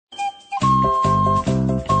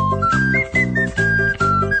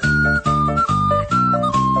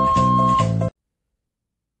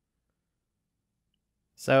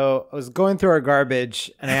So I was going through our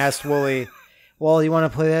garbage, and I asked Wooly, well, you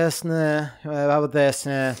want to play this? Nah. How about this?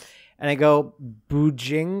 Nah. And I go,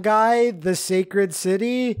 Bujingai, the sacred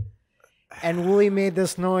city? And Wooly made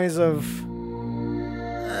this noise of...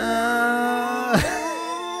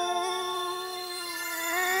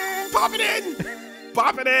 Pop it in!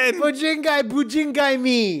 Pop it in! Bujingai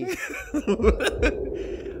me!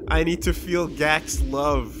 I need to feel Gak's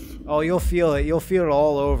love. Oh, you'll feel it. You'll feel it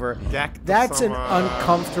all over. That's an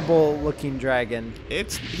uncomfortable looking dragon.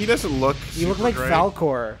 He doesn't look He looks like great.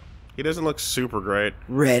 Falcor. He doesn't look super great.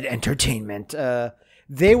 Red Entertainment.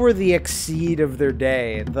 They were the exceed of their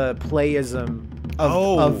day. The playism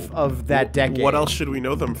of that decade. What else should we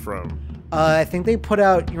know them from? I think they put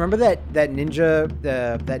out. You remember that ninja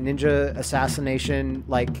assassination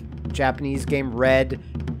like Japanese game, Red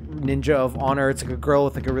Ninja of Honor? It's like a girl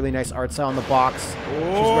with like a really nice art style on the box. Oh.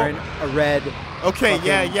 She's wearing a red. Okay,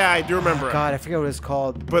 fucking, yeah, I do remember. Oh God, I forget what it's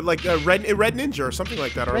called. But like a red Ninja or something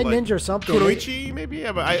like that. Or Red like Ninja or something. Kunoichi, maybe?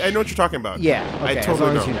 Yeah, but I know what you're talking about. Yeah, okay, I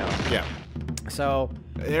totally as long know. as you know. Yeah. So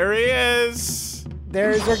there he is.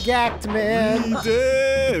 There's our Gact man.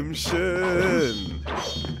 Redemption.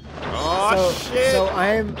 Oh shit. So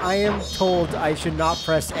I am told I should not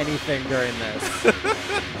press anything during this.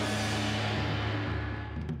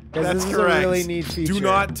 That's this correct. Is a really neat feature. Do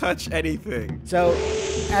not touch anything. So,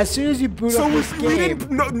 as soon as you boot up this game... we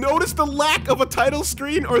didn't notice the lack of a title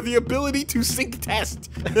screen or the ability to sync test.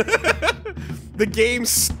 The game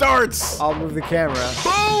starts. I'll move the camera.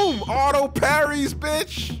 Boom! Auto parries,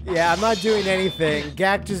 bitch! Yeah, I'm not doing anything.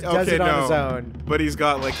 Gak just does it on his own. But he's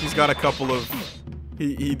got a couple of...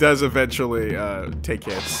 He does eventually take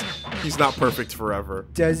hits. He's not perfect forever.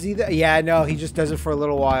 Does he? Yeah, no, he just does it for a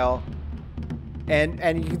little while.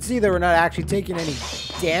 And you can see that we're not actually taking any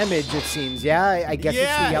damage, it seems. Yeah, I guess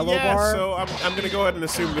it's the yellow bar. So I'm gonna go ahead and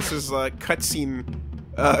assume this is cutscene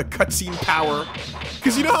power,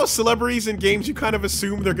 because you know how celebrities in games you kind of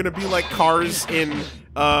assume they're gonna be like cars in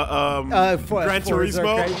Gran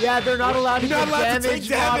Turismo. Yeah, they're not allowed to take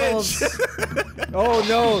damage. Oh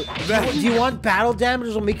no! Do you want battle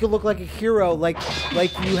damage? Will make you look like a hero, like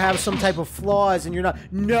you have some type of flaws, and you're not.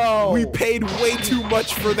 No, we paid way too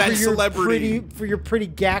much for that celebrity. For your pretty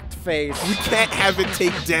gacked face. We can't have it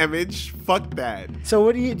take damage. Fuck that. So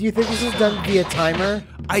what do you think this is done via timer?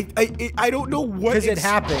 I don't know what. Because it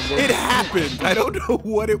happened. It happened. I don't know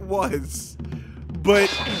what it was,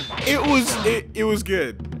 but it was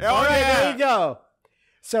good. All right, there you go.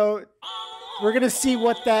 So we're gonna see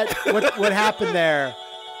what happened there.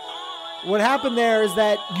 What happened there is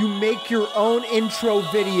that you make your own intro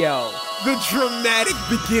video. The dramatic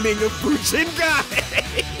beginning of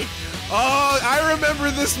Bujingai. Oh, I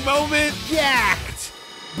remember this moment. Gacked.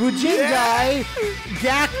 Bujingai,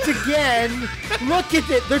 gacked again. Look at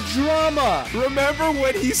it, the drama. Remember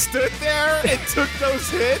when he stood there and took those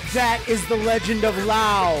hits? That is the legend of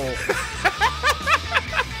Lao.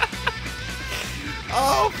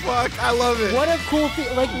 Oh fuck, I love it. What a cool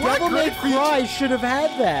thing. Like, Devil May Cry should have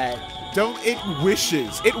had that. It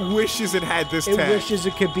wishes it had this tag. It wishes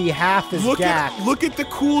it could be half as gacked. Look at the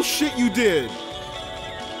cool shit you did.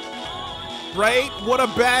 Right? What a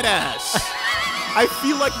badass. I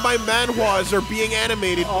feel like my manhwas are being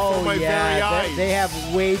animated before my very eyes. They have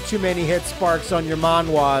way too many hit sparks on your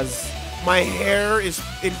manhwas. My hair is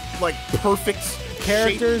in like perfect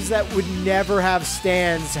characters shape. That would never have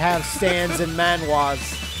stands in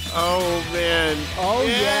manhwas. Oh man. Oh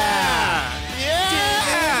yeah.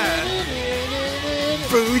 Yeah.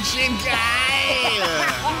 Bujingai.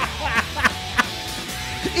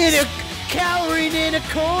 Cowering in a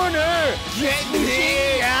corner.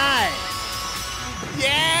 Bujingai.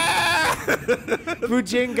 Yeah!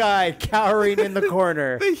 Bujingai cowering in the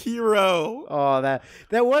corner. The hero. Oh, that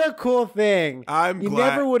what a cool thing. I'm glad. You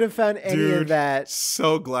never would have found any of that.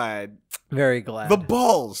 So glad. Very glad. The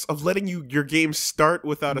balls of letting your game start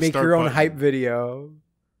without a start button. Make your own hype video.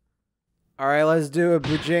 All right, let's do it,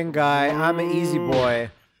 Bujingai. I'm an easy boy.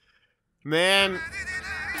 Man.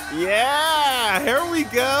 Yeah, here we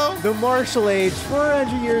go. The martial age,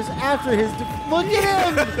 400 years after his... Look at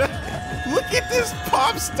him! Look at this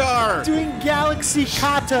pop star doing galaxy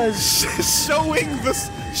katas,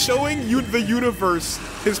 showing you the universe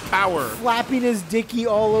his power, flapping his dicky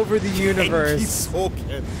all over the universe. You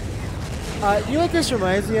know what this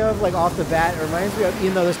reminds me of? Like off the bat, it reminds me of,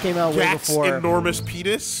 even though this came out way before. Enormous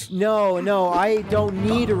penis. No, I don't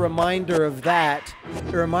need a reminder of that.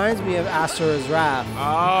 It reminds me of Asura's Wrath.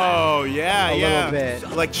 Oh yeah, a little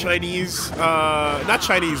bit, like Chinese, not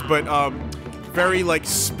Chinese, but very like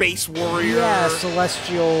space warrior. Yeah,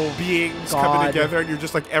 celestial beings god. coming together, and you're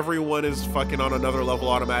just like everyone is fucking on another level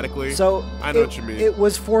automatically. So I know what you mean. It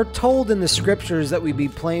was foretold in the scriptures that we'd be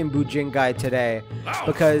playing Bujingai today,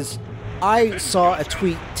 because I saw a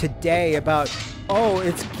tweet today about, oh,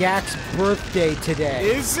 it's Gak's birthday today.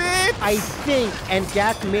 Is it? I think. And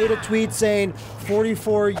Gak made a tweet saying,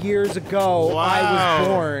 44 years ago, I was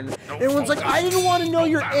born. Everyone's like, I didn't want to know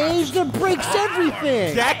your age. That breaks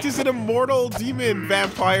everything. Gak is an immortal demon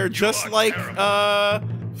vampire, just like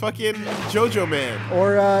fucking JoJo Man.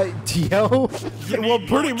 Or Dio. Yeah, well,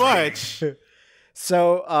 pretty much.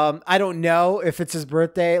 So I don't know if it's his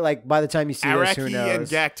birthday. Like by the time you see this, who Araki knows? and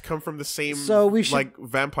Gak come from the same like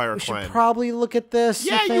vampire we clan. should probably look at this.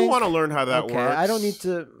 Yeah, you want to learn how that okay, works. I don't need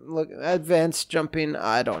to look advanced jumping.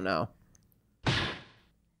 I don't know.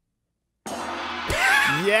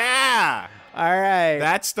 Yeah. All right.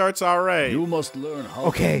 That starts all right. You must learn how.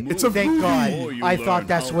 Okay. To move It's a Thank movie. God. I thought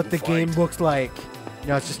that's what the game looked like.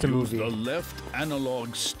 No, it's just a Use movie. the left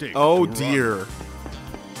analog stick. Oh to dear. run.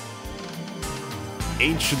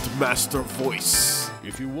 Ancient master voice.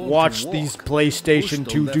 If you want Watch to walk, these PlayStation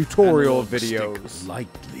push 2 the left tutorial analog stick videos.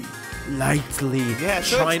 lightly. Lightly. Yeah,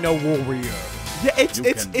 so China warrior. Yeah, it's You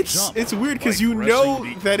it's can it's jump it's weird because by you know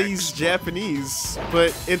pressing the that X he's button. Japanese,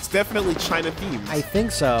 but it's definitely China themed. I think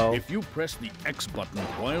so. If you press the X button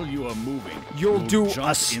while you are moving, You'll do jump a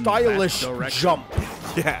in stylish that direction. jump.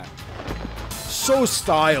 Yeah, So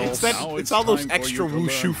stylish. It's that- Now it's all those time for extra you to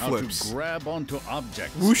wushu learn how to flips. grab onto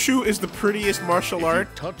objects. Wushu is the prettiest martial If you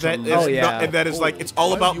art touch that a is lever Oh, yeah. not, and that is like it's all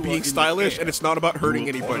while about you are being in the stylish air, and it's not about hurting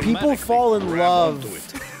you will anybody. People fall in grab love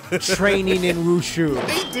onto it. training in wushu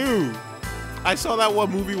They do. I saw that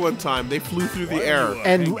one movie one time. They flew through the While air. you are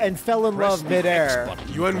and hanging, fell in press love the X midair.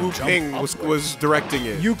 button Yuan to Wu jump Ping upwards. was directing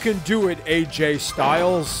it. You can do it, AJ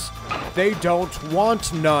Styles. They don't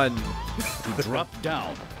want none. To drop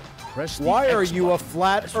down, press the Why are X you a button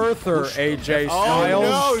flat as you earther, push the AJ left Styles?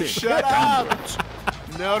 Oh no! stick Shut up! downwards.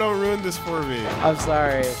 No, don't ruin this for me. I'm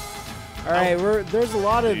sorry. All right, there's a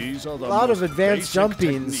lot of These are the advanced most basic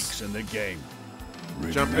jumpings. techniques in the game.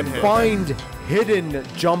 Jump in Remember, hand. Find hidden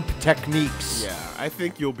jump techniques. Yeah, I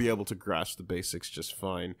think you'll be able to grasp the basics just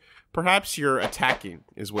fine. Perhaps your attacking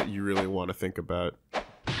is what you really want to think about.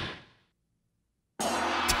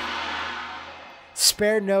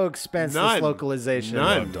 Spare no expense None. this localization. You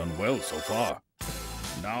None. have done well so far.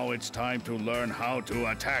 Now it's time to learn how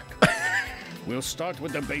to attack. We'll start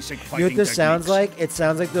with the basic You fighting know what this sounds techniques. like? It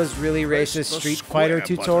sounds like those really Press racist the Street square Fighter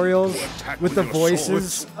button tutorials to attack with the with your sword.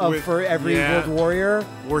 voices of With- for every yeah. World Warrior.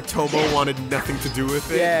 Where Tomo wanted nothing to do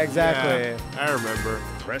with it. Yeah, exactly. Yeah, I remember.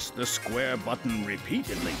 Press the square button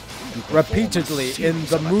repeatedly. to perform a Repeatedly in series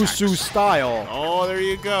the of Musu attacks. style. Oh, there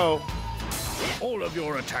you go. All of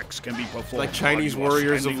your attacks can be performed like Chinese while you are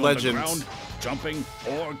warriors of standing on the legends. ground, jumping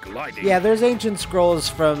or gliding. Yeah, there's ancient scrolls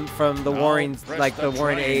from the Now warring, press like the the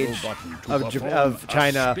warring triangle age button to of perform of a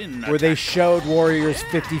China, spin where they attack. showed warriors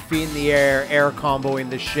 50 feet in the air comboing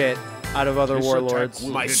the shit out of other This warlords. attack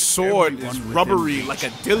will My hit sword everyone is within rubbery reach. like a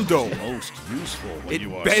dildo. Most useful when It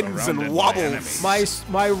you are bends and surrounded by wobbles. enemies.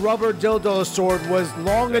 My rubber dildo sword was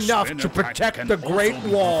long The enough spin to attack protect can the also Great be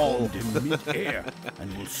Wall. performed in mid-air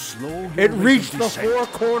and will slow your It rate reached of the descent. four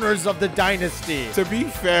corners of the dynasty. To be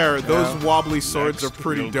fair, those wobbly swords Next, are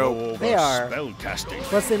pretty we'll go dope. over They are. Spell casting.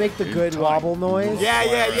 Plus, they make the In good time, wobble you will noise. Yeah,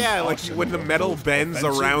 yeah, acquire yeah. an Like arsenal when the of metal both bends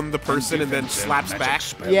offensive around the person and then defensive slaps magic back.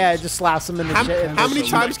 spells. Yeah, it just slaps them in the How, shit. how many Select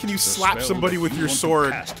times can you the slap spell somebody that with you your want to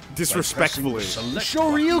sword cast by disrespectfully? pressing the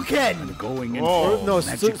select Shoryuken! and going in Oh. for No,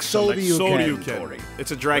 magic so select you can. inventory. It's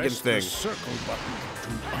a dragon Press thing. the circle button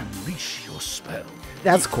to unleash your spell.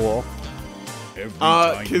 That's cool. Every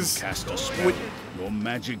time you 'cause cast a spell, when- your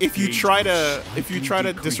magic If you gauge try will to slightly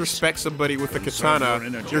decrease. disrespect somebody with a Conserve katana, your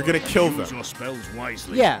energy. you're gonna kill Use them. your spells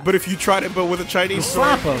wisely. Yeah. But if you but with a Chinese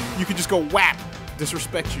Slap sword, 'em. you could just go whap,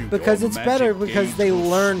 disrespect you. Because Your it's better magic because gauge they will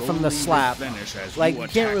learn from the slowly slap. replenish as Like, you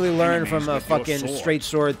can't attack really learn enemies from a with your fucking sword. straight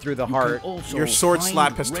sword through the You can heart. also Your sword find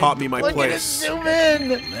slap has red taught me my Look at it place. zoom in!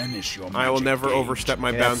 replenish your I will magic never gauge. overstep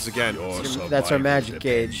my Yeah, bounds that's- again. Your That's our survival magic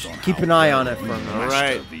depends gauge. on Keep how an eye on well it for you a minute. master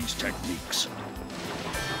Alright. these techniques.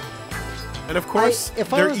 And of course,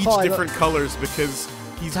 if I they're recall, I each different colors because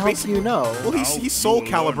he's To help basically you know. Well, Now he's you will soul learn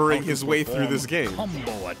how calibering to his way through perform this game.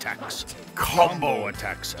 Combo attacks. Combo.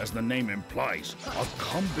 attacks, as the name implies, are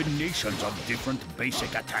combinations of different basic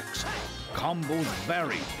attacks. Combos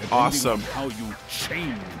vary depending Awesome. on how you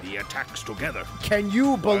chain the attacks together. Can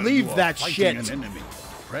you While believe you are that fighting shit? An enemy,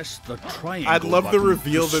 press the triangle I'd love the button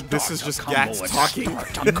reveal to that this start is a just combo Gats attack. talking.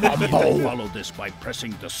 Start a combo. Follow this by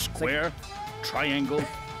pressing the square, triangle,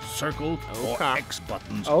 circle, or Okay. X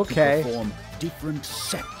buttons Okay. to perform different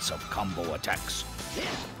sets of combo attacks.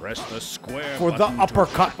 Press the square For the button to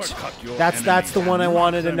uppercut. your That's the enemy one I and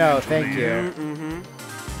wanted to knock know. them into Thank the you. air.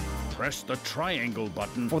 Press the triangle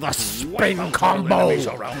button For the to spin wipe out all combo. enemies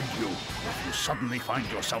around you. If you suddenly find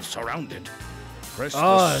yourself surrounded, press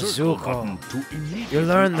Oh, the circle Zuko. button to immediately You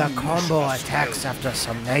learn the unleash combo a attacks spell. after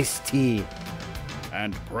some nice tea.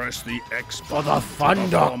 And press the X For button the to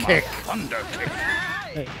thunder perform a kick. Thunder kick.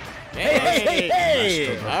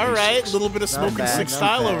 Hey, all right, little bit of smoke and bad, sick not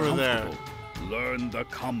style bad. over there. Learn the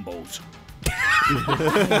combos. If the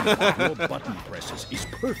timing of your button presses is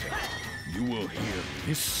perfect, you will hear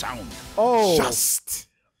this sound. Oh. Just.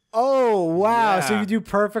 Oh, wow. So Yeah. you do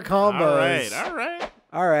perfect combos. All right, all right.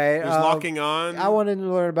 All right. There's locking on. I wanted to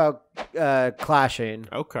learn about clashing.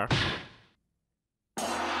 Okay.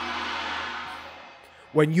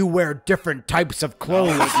 When you wear different types of clothes,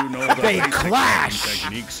 Now that you know the they basic clash.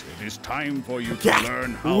 techniques, it is time for you to Gak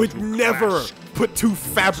learn how would to never clash. put two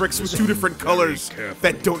fabrics with two different Very colors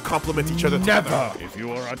carefully. that don't complement each other. Never. If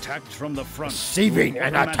you are attacked from the front, Receiving you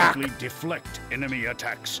an attack. automatically deflect enemy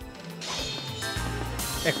attacks.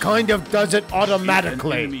 It kind of does it If an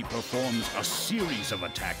automatically. enemy performs a series of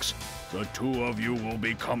attacks, the two of you will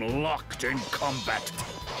become locked in combat.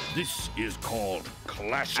 This is called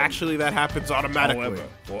clashing. Actually, that happens automatically. However,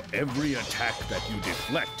 for every attack that you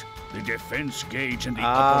deflect, the defense gauge in the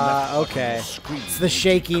upper left button Okay. will screen It's the will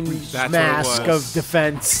shaking decrease. That's what it mask was. of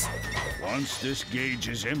defense. Once this gauge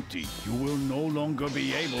is empty, you will no longer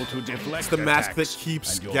be able to deflect It's the mask attacks, that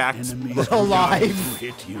keeps and your Gax enemies alive. will be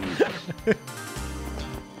able to hit you.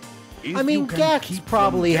 If I mean, you can Gax keep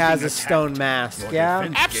probably from has getting a stone attacked, mask, your yeah?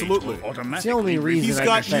 defense gauge Absolutely. will It's the only automatically reason He's I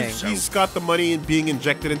got think. he's got the money being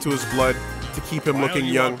injected into his blood to keep him While looking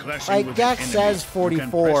you are young. clashing Like, with an Gax enemy, says you can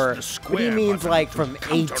 44, press the but he square means button like to from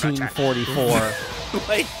counterattack. 1844.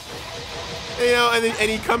 Like, you know, and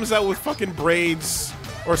he comes out with fucking braids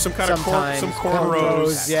or some kind Sometimes. of some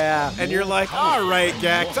cornrows. Yeah. And you're like, all right,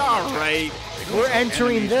 Gax, all right. We're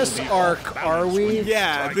entering this arc, are we?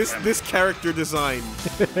 Yeah, this character design.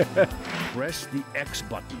 Press the X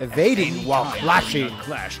button. Evading at while any time clashing. during a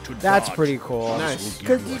clash to That's dodge. pretty cool. Nice.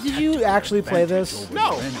 Because did you actually play this?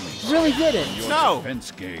 No. Really didn't. No.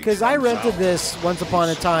 Because I rented this once upon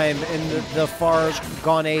a time in the far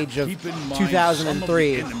gone age of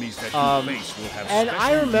 2003. And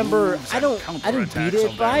I remember, I didn't beat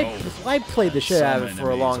it, but I played the shit out of it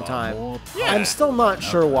for a long time. I'm still not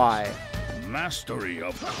sure why. Mastery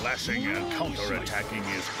of clashing and counterattacking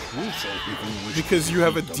is crucial if you wish Because to you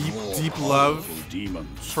have a defeat the deep, more deep powerful love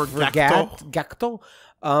demons. for For Gacto. Gacto?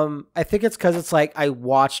 I think it's because it's like I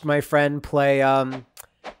watched my friend play Otogi,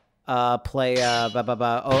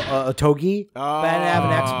 but I didn't have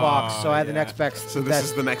an Xbox, so I had the next best. So this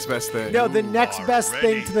is the next best thing. No, the next are best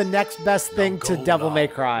thing ready. to the next best thing to go Devil now. May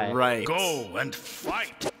Cry. Right. Go and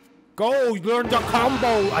fight. Go, learn the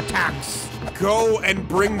combo attacks. Go and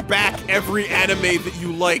bring back every anime that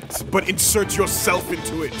you liked, but insert yourself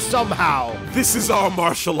into it. Somehow. This is our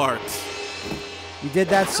martial arts. You did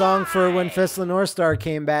that song for when Fist of the North Star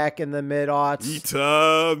came back in the mid-aughts.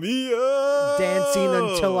 Itamiya. Dancing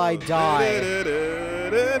Until I Die.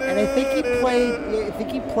 And I think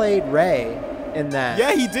he played Ray in that.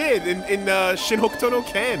 Yeah, he did in Shin Hokuto no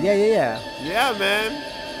Ken. Yeah. Yeah, man.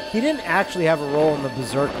 He didn't actually have a role in the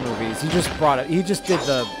Berserk movies. He just brought it. He just did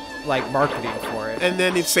the marketing for it. And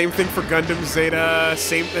then it's same thing for Gundam Zeta.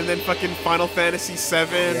 And then fucking Final Fantasy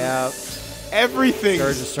VII. Yeah. Everything.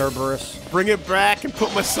 Surge of Cerberus. Bring it back and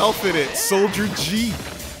put myself in it. Soldier G.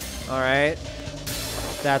 All right.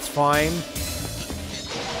 That's fine.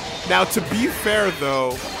 Now, to be fair,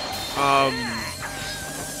 though,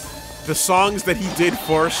 the songs that he did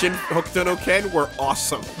for Shin Hokuto no Ken were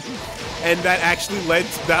awesome. And that actually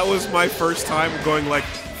that was my first time going like,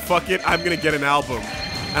 fuck it, I'm gonna get an album.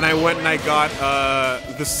 And I went and I got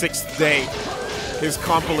The Sixth Day, his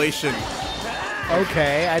compilation.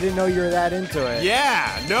 Okay, I didn't know you were that into it.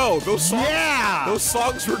 Yeah, no, those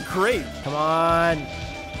songs were great. Come on.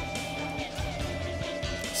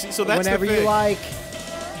 See, so that's Whenever the thing. you like.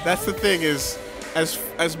 That's the thing is, as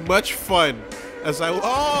much fun as I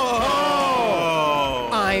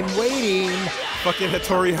I'm waiting. fucking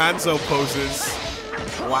Hattori Hanzo poses.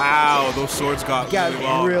 Wow, those swords got Got really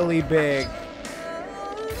long. really big.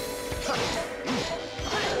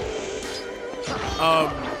 I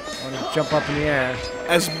want to jump up in the air.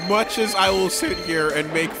 As much as I will sit here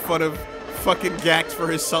and make fun of fucking Gax for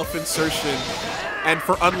his self-insertion and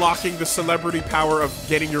for unlocking the celebrity power of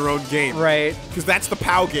getting your own game. Right. Because that's the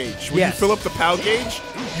POW gauge. When Yes. you fill up the POW gauge,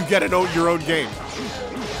 you get your own game.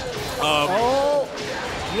 Oh.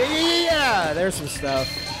 Yeah. There's some stuff.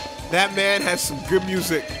 That man has some good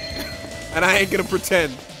music. And I ain't gonna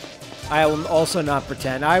pretend. I will also not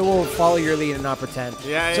pretend. I will follow your lead and not pretend.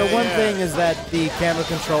 Yeah, So yeah, one yeah. thing is that the camera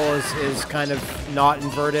control is kind of not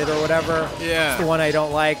inverted or whatever. Yeah. It's the one I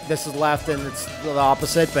don't like. This is left and it's the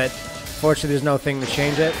opposite, but fortunately there's no thing to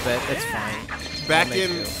change it, but it's fine.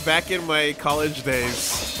 Back in my college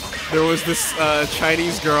days, there was this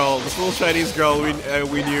Chinese girl, this little Chinese girl we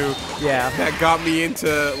knew. Yeah. That got me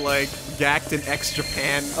into like Gacked and X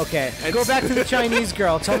Japan. Okay. And Go back to the Chinese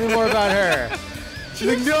girl. Tell me more about her. She's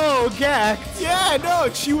like, no, Gacked. Yeah, no,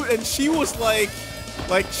 she was like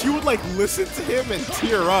she would like listen to him and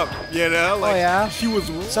tear up, you know? Like, oh yeah. She was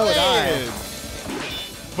So would I.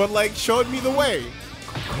 But like showed me the way.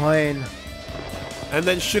 Coin. And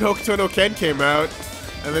then Shin Hokuto no Ken came out,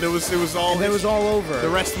 and then it was all. And it was all over. The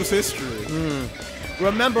rest was history.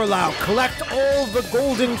 Remember, Lau, collect all the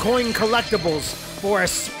golden coin collectibles for a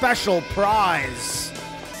special prize.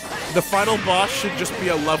 The final boss should just be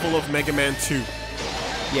a level of Mega Man 2.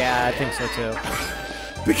 Yeah, I think so too.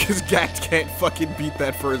 Because Gact can't fucking beat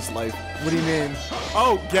that for his life. What do you mean?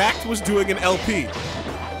 Oh, Gact was doing an LP.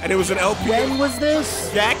 And it was an LP. When was this?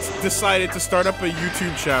 Gact decided to start up a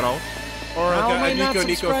YouTube channel. Or How like am I a not Nico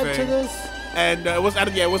subscribed thing. to this? And it wasn't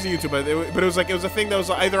YouTube, but it was a thing that was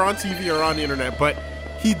either on TV or on the internet. But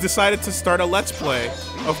he decided to start a Let's Play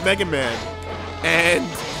of Mega Man. And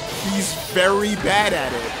he's very bad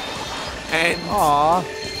at it. And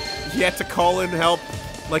he had to call in help,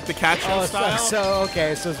 like the catch-up style. So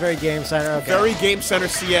it's very Game Center. Okay. Very Game Center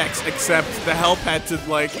CX, except the help had to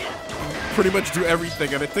like pretty much do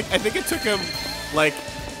everything, and I think it took him like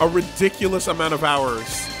a ridiculous amount of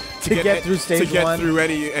hours to get through stage to get one? through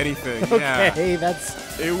anything. Okay, Yeah.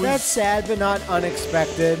 that's sad, but not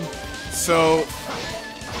unexpected. So,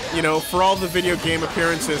 you know, for all the video game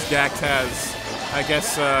appearances Gact has, I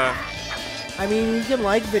guess. I mean, you can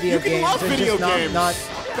like video games. You can love and video just games. Not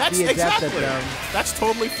That's be adept exactly. at them. That's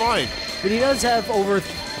totally fine. But he does have over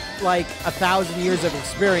like 1,000 years of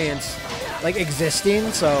experience, like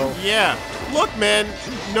existing. So Yeah. Look, man.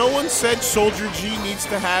 No one said Soldier G needs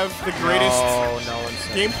to have the greatest no one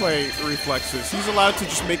said gameplay reflexes. He's allowed to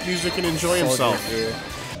just make music and enjoy himself. Soldier G.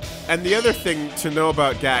 And the other thing to know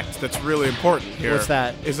about Gact that's really important here What's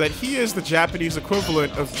that? is that he is the Japanese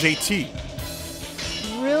equivalent of JT.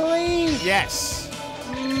 Really? Yes.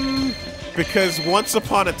 Because once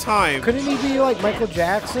upon a time... Couldn't he be like Michael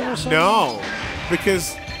Jackson or something? No.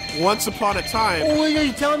 Because once upon a time... Oh, are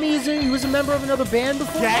you telling me he was a member of another band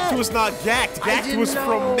before Gact that? was not Gact. Gact didn't was know.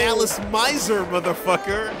 from Malice Miser,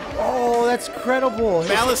 motherfucker. Oh, that's credible.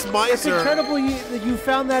 Malice It's Miser. incredible that you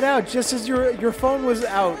found that out just as your phone was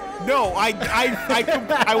out. No, I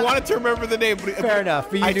wanted to remember the name. But Fair enough.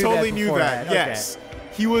 But you I knew totally that knew beforehand. that. Yes.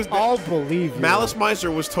 He was... I'll believe you. Malice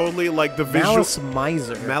Miser was totally like the visual... Malice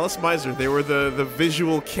Miser. Malice Miser. They were the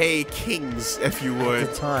visual K kings, if you would. At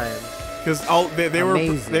the time. Because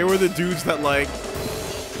they were the dudes that like,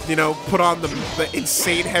 you know, put on the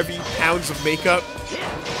insane heavy pounds of makeup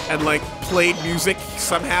and like played music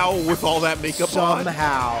somehow with all that makeup on.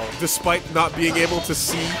 Somehow. Despite not being able to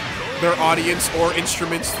see their audience or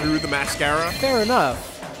instruments through the mascara. Fair enough.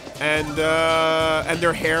 And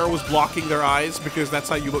their hair was blocking their eyes because that's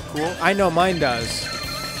how you look cool. I know mine does.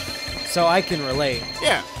 So I can relate.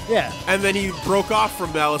 Yeah. Yeah. And then he broke off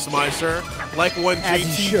from Malice Miser, like when As he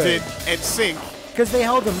JT should. did NSYNC. Because they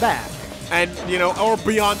held him back. And, you know, or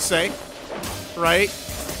Beyonce, right?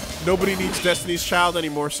 Nobody needs Destiny's Child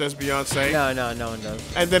anymore, says Beyonce. No one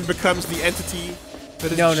does. And then becomes the entity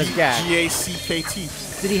that is Known as Gact. G-A-C-K-T.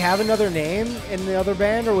 Did he have another name in the other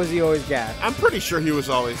band, or was he always Gact? I'm pretty sure he was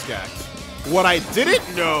always Gact. What I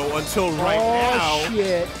didn't know until right now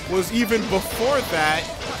Shit. was even before that,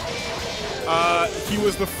 he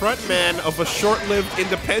was the frontman of a short-lived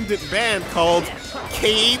independent band called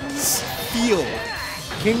Cain's Field.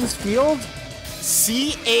 King's Field?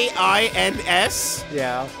 C-A-I-N-S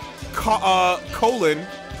Yeah. colon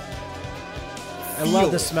I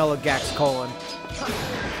love the smell of Gact's colon.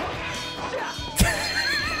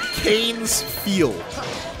 Cain's Field.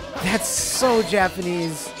 That's so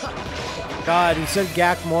Japanese. God, you said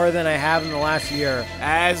Gact more than I have in the last year.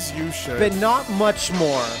 As you should. But not much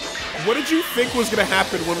more. What did you think was going to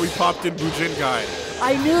happen when we popped in Bujingai?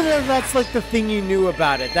 I knew that that's like the thing you knew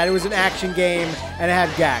about it. That it was an action game and it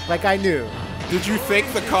had Gact. Like, I knew. Did you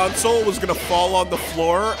think the console was going to fall on the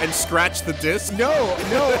floor and scratch the disc? No,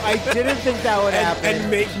 I didn't think that would happen. And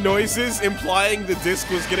make noises implying the disc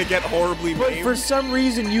was going to get horribly But maimed? for some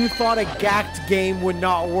reason, you thought a Gact game would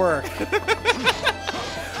not work.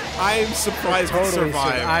 I am surprised it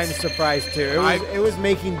survived. I'm surprised too. It was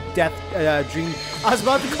making death dream. I was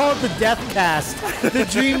about to call it the death cast. The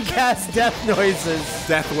Dreamcast death noises.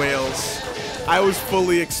 Death wails. I was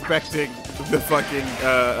fully expecting the fucking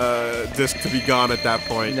disc to be gone at that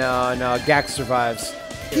point. No, Gak survives.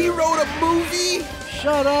 He wrote a movie?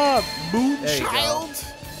 Shut up. Moonchild?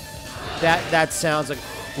 That sounds like,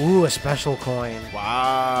 ooh, a special coin.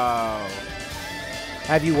 Wow.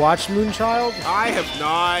 Have you watched Moonchild? I have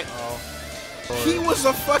not. Oh. He was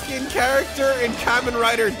a fucking character in Kamen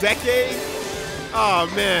Rider Decade?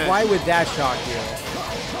 Oh, man. Why would that shock you?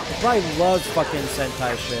 He probably loves fucking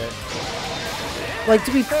Sentai shit. Like,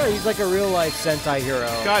 to be fair, he's like a real-life Sentai hero.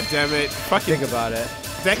 God damn it. Fucking think about it.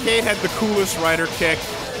 Decade had the coolest rider kick,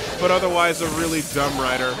 but otherwise a really dumb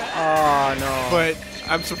rider. Oh, no. But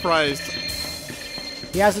I'm surprised.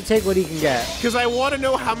 He has to take what he can get. Because I want to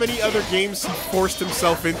know how many other games he forced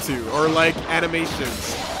himself into, or like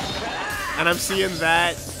animations. And I'm seeing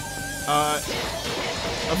that.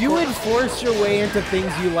 You would force your way into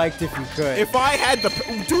things you liked if you could. If I had the...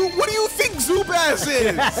 Dude, what do you think Zubaz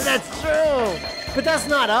is? That's true. But that's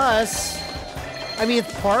not us. I mean,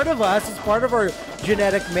 it's part of us. It's part of our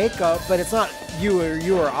genetic makeup, but it's not you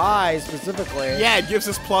or I specifically. Yeah, it gives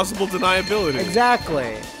us plausible deniability.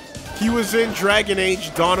 Exactly. He was in Dragon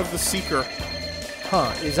Age Dawn of the Seeker.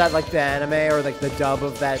 Huh. Is that like the anime or like the dub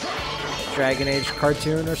of that Dragon Age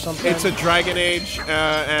cartoon or something? It's a Dragon Age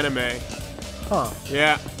anime. Huh.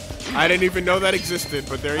 Yeah. I didn't even know that existed,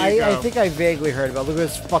 but there you go. I think I vaguely heard about it. Look at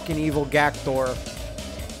this fucking evil Gaktor.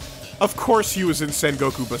 Of course he was in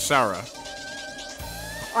Sengoku Basara.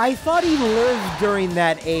 I thought he lived during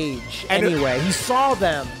that age. Anyway, he saw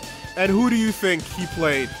them. And who do you think he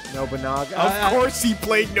played? Nobunaga. Of course he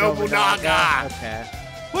played Nobunaga. Okay.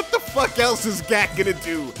 What the fuck else is Gak gonna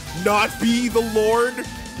do? Not be the lord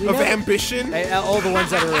of ambition? All the ones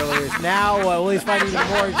that are earlier. Now, well, he's fighting even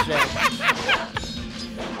more shit.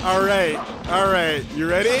 All right. You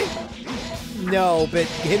ready? No, but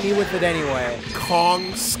hit me with it anyway.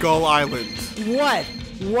 Kong Skull Island. What?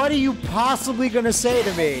 What are you possibly gonna say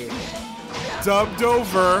to me? Dubbed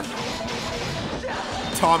over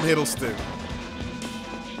Tom Hiddleston.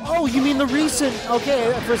 Oh, you mean the recent...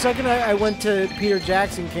 Okay, for a second I went to Peter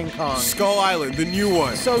Jackson King Kong. Skull Island, the new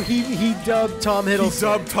one. So he dubbed Tom Hiddleston. He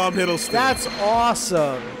dubbed Tom Hiddleston. That's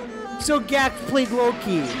awesome. So Gak played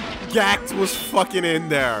Loki. Gak was fucking in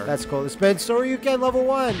there. That's cool. Spend Story Weekend level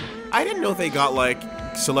 1. I didn't know they got, like,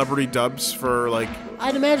 celebrity dubs for, like,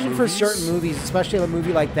 I'd imagine movies? For certain movies, especially a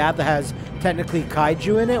movie like that has technically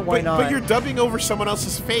kaiju in it, why not? But you're dubbing over someone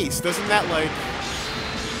else's face. Doesn't that, like...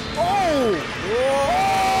 Oh!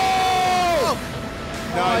 Whoa!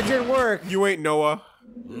 No, it didn't work. You ain't Noah.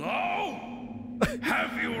 No!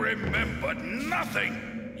 Have you remembered nothing?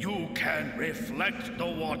 You can reflect the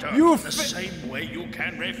water the same way you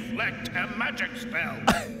can reflect a magic spell.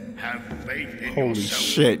 Have faith in Holy yourself.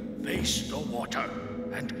 Shit. Face the water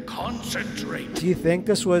and concentrate. Do you think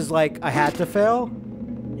this was like I had to fail?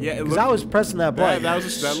 Yeah, because I was pressing that button. That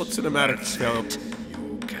looked cinematic as hell.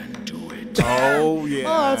 You can do it. Oh yeah.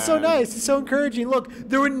 Oh, it's so nice. It's so encouraging. Look,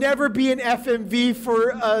 there would never be an FMV for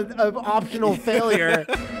an optional failure.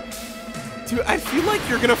 Dude, I feel like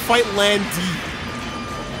you're gonna fight Lan Di.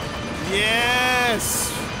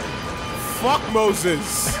 Yes. Fuck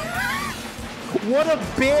Moses. What a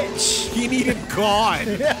bitch. He needed God.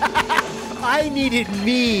 I needed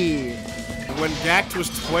me. When Gact was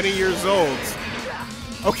 20 years old.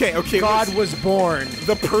 Okay. God was born.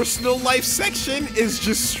 The personal life section is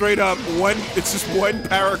just straight up it's just one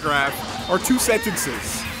paragraph or 2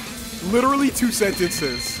 sentences. Literally 2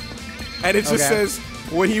 sentences. And it just says,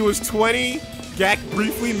 when he was 20, Gact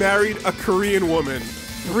briefly married a Korean woman.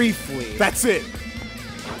 Briefly. That's it.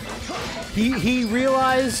 He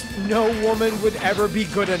realized no woman would ever be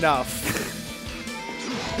good enough.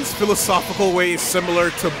 His philosophical way is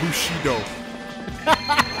similar to Bushido.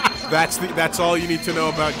 That's all you need to know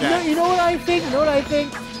about Gact. You know what I think?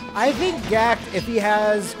 I think Gact, if he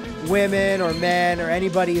has women or men or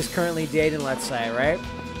anybody he's currently dating, let's say, right?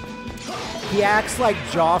 He acts like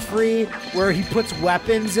Joffrey, where he puts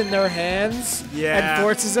weapons in their hands and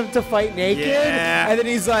forces them to fight naked. Yeah. And then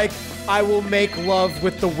he's like, I will make love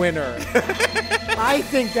with the winner. I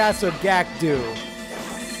think that's what Gact do.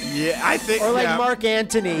 Yeah, I think. Or like Mark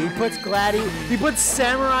Antony, he puts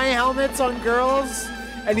samurai helmets on girls,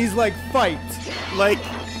 and he's like, fight. Like,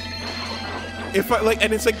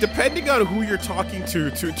 and it's like depending on who you're talking to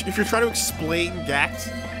if you're trying to explain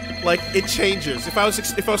Gact, like it changes. If I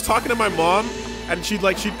was talking to my mom, and she'd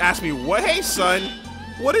ask me, "What? Hey son,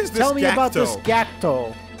 what is this?" Tell me Gacto? about this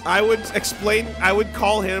Gacto. I would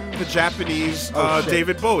call him the Japanese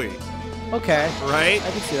David Bowie. Okay. Right?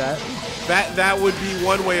 I can see that. That would be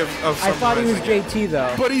one way of I thought he was JT,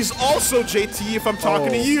 though. But he's also JT if I'm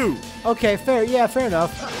talking to you. Okay, fair. Yeah, fair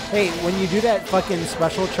enough. Hey, when you do that fucking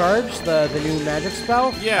special charge, the new magic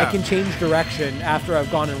spell, I can change direction after I've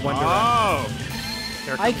gone in one direction. Oh.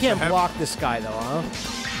 I can't block this guy, though, huh?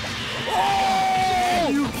 Oh!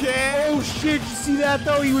 You can? Oh, shit. You see that,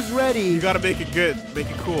 though? He was ready. You gotta make it good. Make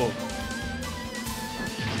it cool.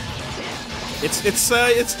 It's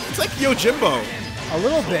like Yojimbo. A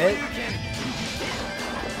little bit.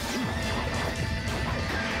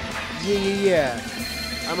 Yeah.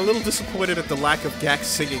 I'm a little disappointed at the lack of Gak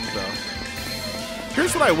singing, though.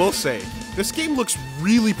 Here's what I will say. This game looks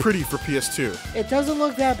really pretty for PS2. It doesn't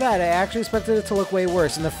look that bad. I actually expected it to look way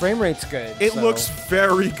worse, and the frame rate's good. It looks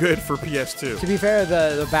very good for PS2. To be fair,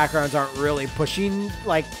 the backgrounds aren't really pushing,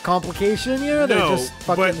 like, complication, you know? They're just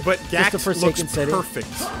fucking but Gak just a forsaken looks city. perfect.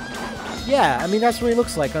 Yeah, I mean, that's what he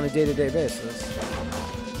looks like on a day-to-day basis.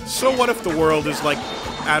 So what if the world is, like,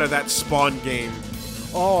 out of that Spawn game?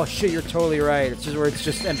 Oh, shit, you're totally right. It's just where it's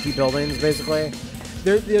just empty buildings, basically.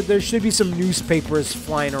 There should be some newspapers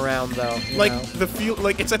flying around, though. Like,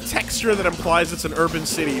 it's a texture that implies it's an urban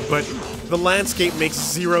city, but the landscape makes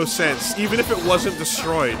zero sense. Even if it wasn't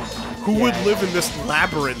destroyed, who would live in this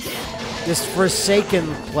labyrinth? This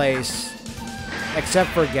forsaken place. Except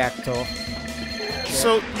for Gakto.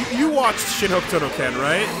 So, you watched Shin Hokuto no Ken,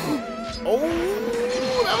 right? Oh,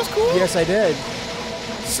 that was cool. Yes, I did.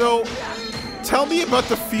 So, tell me about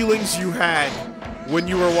the feelings you had when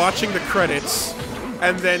you were watching the credits,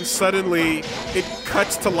 and then suddenly it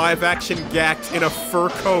cuts to live-action Gakt in a fur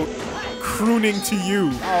coat, crooning to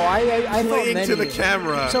you. Oh, I playing felt to the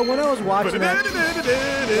camera. So when I was watching that,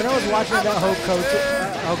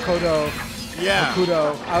 Hokuto,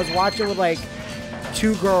 I was watching with like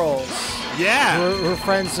 2 girls. Yeah. Who were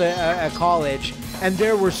friends at college. And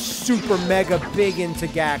they were super mega big into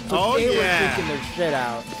Gak. So they were freaking their shit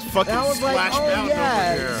out. Fucking and I was Splash like, Mountain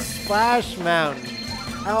over here. Splash Mountain.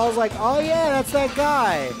 And I was like, oh yeah, that's that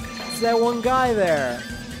guy. It's that one guy there.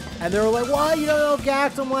 And they were like, what? You don't know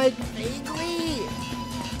Gak? I'm like, vaguely.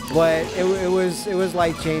 But it was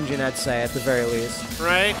life changing, I'd say, at the very least.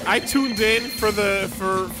 Right? I tuned in for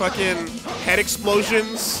fucking head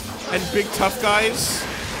explosions and big tough guys.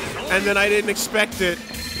 And then I didn't expect it.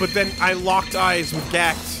 But then I locked eyes with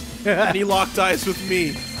Gakt, and he locked eyes with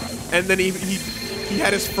me, and then he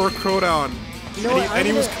had his fur coat on, you know and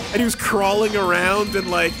he was crawling around and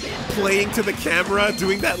like playing to the camera,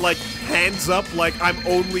 doing that like hands up, like I've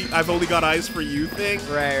only got eyes for you thing.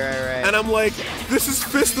 Right. And I'm like, this is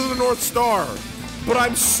Fist of the North Star, but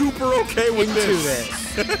I'm super okay with this.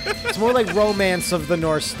 It's more like Romance of the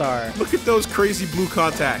North Star. Look at those crazy blue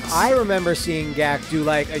contacts. I remember seeing Gak do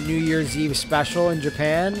like a New Year's Eve special in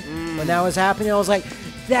Japan. When that was happening, I was like,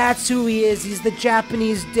 that's who he is. He's the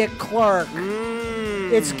Japanese Dick Clark.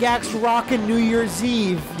 It's Gak's rockin' New Year's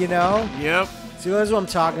Eve, you know? Yep. See, that's what I'm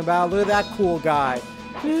talking about. Look at that cool guy.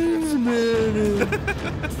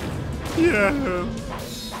 Yeah.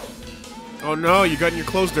 Oh no, you got your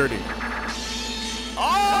clothes dirty.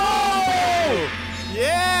 Oh!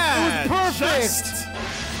 Yeah! It was perfect!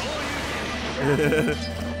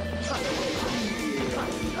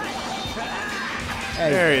 Hey,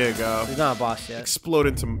 there you go. He's not a boss yet. Explode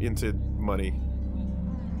into money.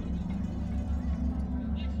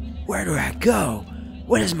 Where do I go?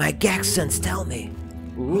 What does my Gak sense tell me?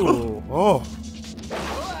 Ooh. Oh.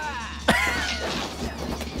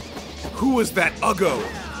 Who is that Uggo?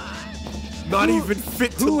 Not even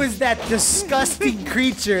fit to... Who is that disgusting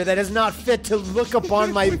creature that is not fit to look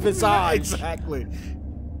upon my visage? Exactly.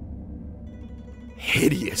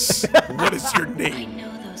 Hideous. What is your name? I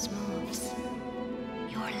know those moves.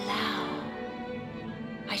 You're Lao.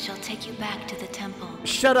 I shall take you back to the temple.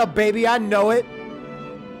 Shut up, baby. I know it.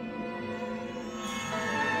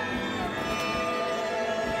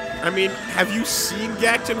 I mean, have you seen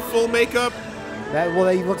Gakt in full makeup?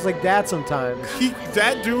 He looks like that sometimes.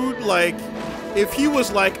 That dude, like, if he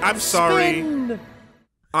was like, I'm sorry,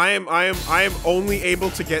 I am only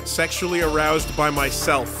able to get sexually aroused by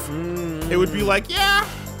myself. It would be like, yeah,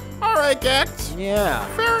 all right, Gakt. Yeah.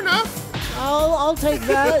 Fair enough. I'll take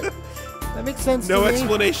that. That makes sense to me. No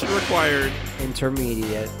explanation required.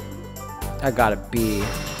 Intermediate. I got a B,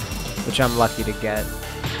 which I'm lucky to get.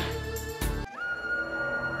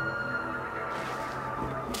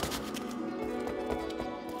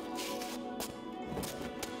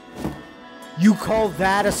 You call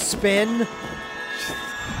that a spin?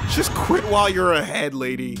 Just quit while you're ahead,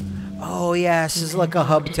 lady. Oh, yeah, this is like a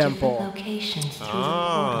hub temple. Locations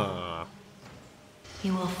Ah.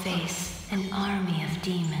 You will face an army of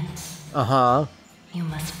demons. Uh-huh. You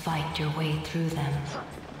must fight your way through them.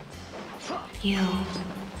 You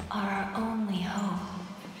are our only hope.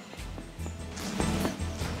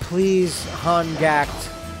 Please, Han Gact.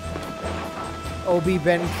 Obi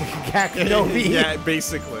Ben Gaknobi. Yeah,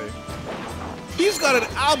 basically. He's got an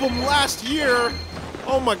album last year.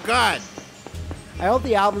 Oh my god. I hope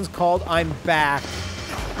the album's called I'm Back.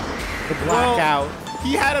 The Blackout. Well,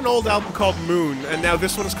 he had an old album called Moon, and now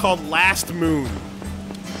this one is called Last Moon.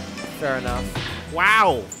 Fair enough.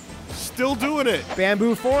 Wow. Still doing it.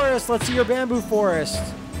 Bamboo Forest. Let's see your Bamboo Forest.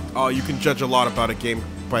 Oh, you can judge a lot about a game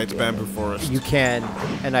by its Bamboo Forest. You can,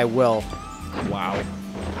 and I will. Wow.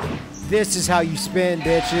 This is how you spin,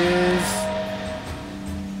 bitches.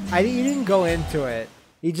 He didn't go into it.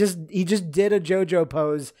 He just did a JoJo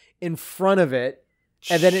pose in front of it,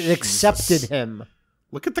 and then it accepted him.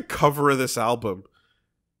 Look at the cover of this album.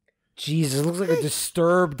 Jesus, it looks like a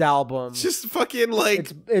Disturbed album. Just fucking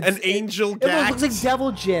like an angel Gact. It looks like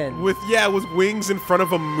Devil Jin. With wings in front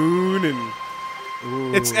of a moon, and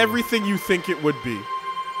ooh. It's everything you think it would be.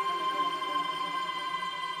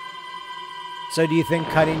 So do you think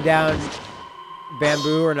cutting down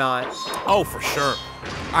bamboo or not? Oh, for sure.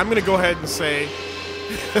 I'm gonna go ahead and say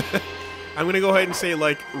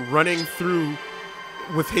like running through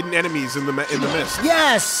with hidden enemies in the mist.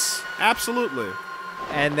 Yes! Absolutely.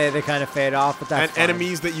 And they kind of fade off, but that's fine.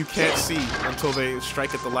 Enemies that you can't see until they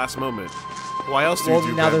strike at the last moment. Why else do you do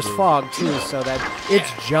now bamboo? There's fog too, so that it's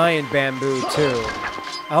giant bamboo too.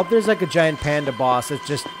 I hope there's like a giant panda boss that's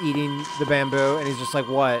just eating the bamboo, and he's just like,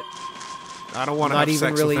 what? I don't want to have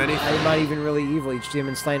sex with anything. I'm not even really evil. Each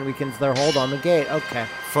demon slain weakens their hold on the gate. Okay.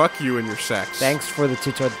 Fuck you and your sex. Thanks for the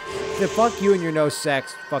tutorial. Fuck you and your no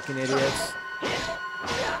sex, fucking idiots.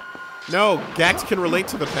 No, Gact can relate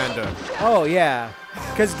to the panda. Oh, yeah.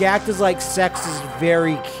 Because Gact is like, sex is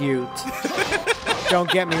very cute. Don't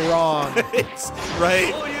get me wrong. It's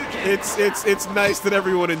nice that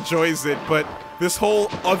everyone enjoys it, but this whole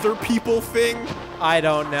other people thing, I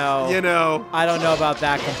don't know. You know. I don't know about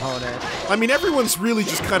that component. I mean, everyone's really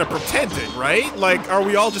just kind of pretending, right? Like, are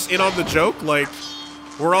we all just in on the joke? Like,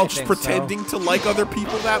 we're all just pretending to like other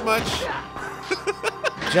people that much?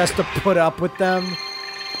 Just to put up with them?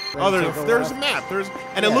 Oh, there's a map.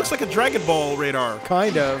 It looks like a Dragon Ball radar.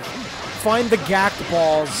 Kind of. Find the Gact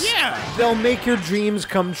balls. Yeah. They'll make your dreams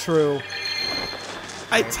come true.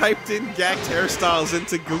 I typed in Gact hairstyles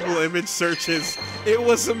into Google image searches. It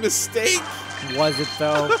was a mistake. Was it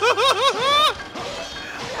though?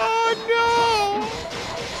 Oh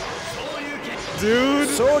no! Dude.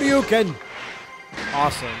 Soryuken.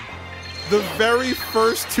 Awesome. The very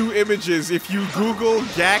first two images, if you Google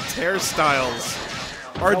Gact hairstyles,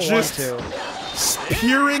 are just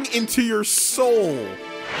peering into your soul.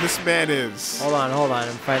 This man is. Hold on.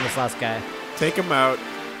 I'm fighting this last guy. Take him out.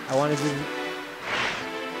 I wanted to.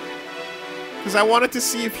 Because I wanted to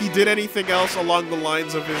see if he did anything else along the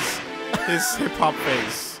lines of his hip hop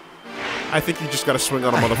phase. I think you just gotta swing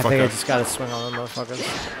on a motherfucker. I think I just gotta swing on a motherfucker.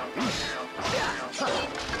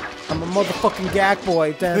 I'm a motherfucking Gact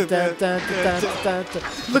boy. Dun, dun, dun, dun, dun, dun, dun.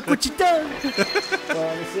 Look what you done.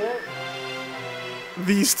 Let me see it.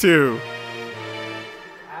 These two.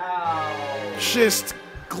 Ow. Just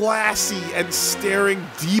glassy and staring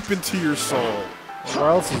deep into your soul. Where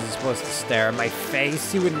else is he supposed to stare? At my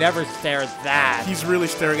face? He would never stare at that. He's really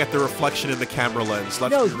staring at the reflection in the camera lens.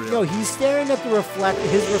 Let's be real. No, he's staring at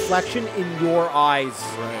his reflection in your eyes.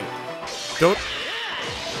 Right.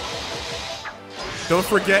 Don't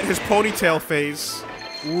forget his ponytail phase.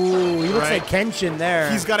 Ooh, he looks like Kenshin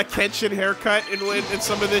there. He's got a Kenshin haircut in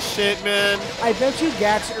some of this shit, man. I bet you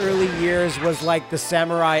Gact's early years was like the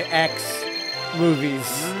Samurai X movies.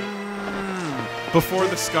 Before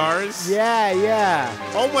the scars? Yeah.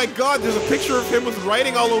 Oh my god, there's a picture of him with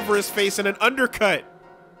writing all over his face and an undercut.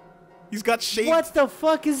 He's got shaved. What the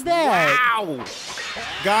fuck is that? Wow!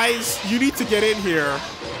 Guys, you need to get in here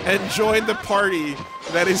and join the party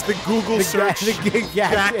that is the Google search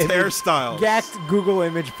Gact hairstyles. Gact Google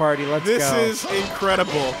image party, let's go. This is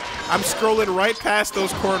incredible. I'm scrolling right past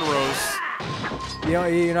those cornrows.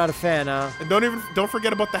 You're not a fan, huh? And don't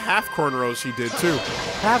forget about the half cornrows he did too.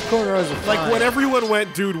 Half cornrows are fine. Like when everyone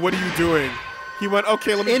went, dude, what are you doing? He went,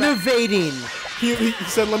 okay, let me innovating. He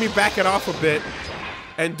said, let me back it off a bit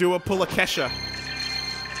and do a pull a Kesha.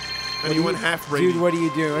 And he went half Brady. Dude, what are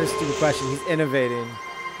you doing? What a stupid question. He's innovating.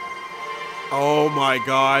 Oh my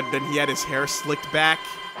god. Then he had his hair slicked back.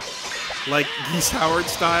 Like Geese Howard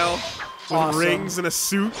style. With rings and a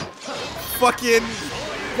suit. Fucking...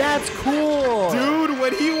 That's cool. Dude,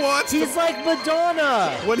 when he wants He's like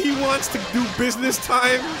Madonna. When he wants to do business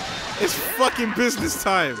time, It's fucking business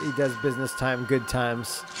time. He does business time, good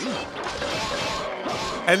times.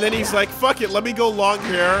 And then he's like, fuck it, let me go long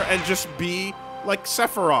hair and just be like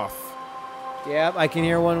Sephiroth. Yep, I can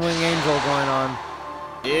hear One Wing Angel going on.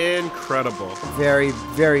 Incredible. Very,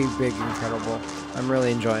 very big incredible. I'm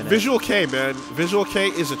really enjoying it. Visual K, man. Visual K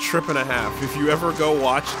is a trip and a half. If you ever go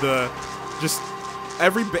watch just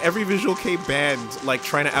every Visual K band like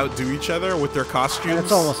trying to outdo each other with their costumes.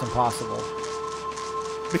 It's almost impossible.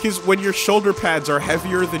 Because when your shoulder pads are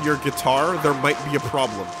heavier than your guitar, there might be a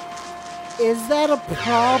problem. Is that a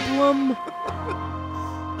problem?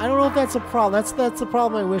 I don't know if that's a problem. That's a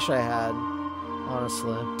problem I wish I had,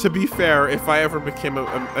 honestly. To be fair, if I ever became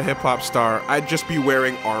a hip-hop star, I'd just be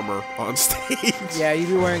wearing armor on stage. Yeah, you'd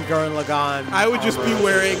be wearing Gurren Lagann. I would just be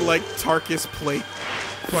wearing, like, Tarkus plate.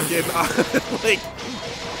 Fucking, like...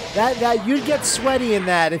 That you'd get sweaty in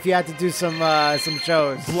that if you had to do some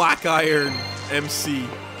shows. Black Iron MC.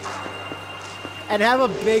 And have a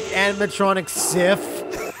big animatronic Sif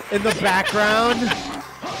in the background.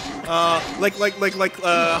 Like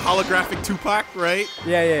holographic Tupac, right?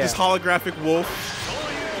 Yeah. This holographic wolf.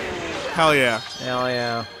 Hell yeah. Hell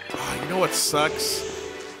yeah. Oh, you know what sucks?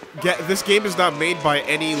 This game is not made by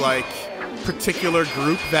any, like, particular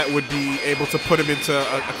group that would be able to put him into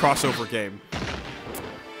a crossover game.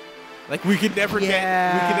 Like, we could never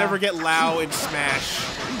get Lao in Smash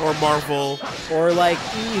or Marvel or like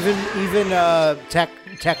even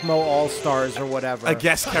Tecmo All Stars or whatever. A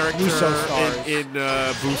guest character in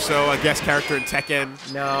Buso, a guest character in Tekken.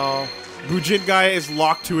 No. Bujingai is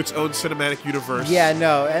locked to its own cinematic universe. Yeah,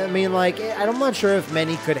 no. I mean, like, I'm not sure if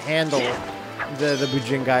many could handle the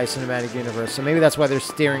Bujingai cinematic universe, so maybe that's why they're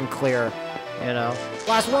steering clear. You know.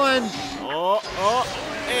 Last one.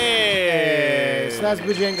 Hey. So that's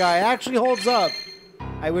Bujingai. Actually holds up.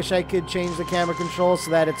 I wish I could change the camera control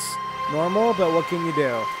so that it's normal, but what can you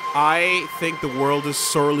do? I think the world is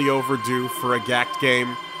sorely overdue for a Gact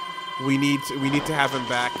game. We need to have him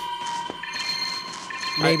back.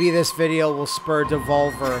 Maybe this video will spur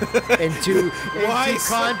Devolver into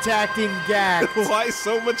contacting Gact. Why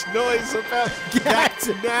so much noise about Gact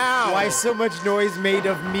now? Why so much noise made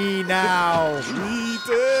of me now?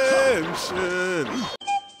 Redemption.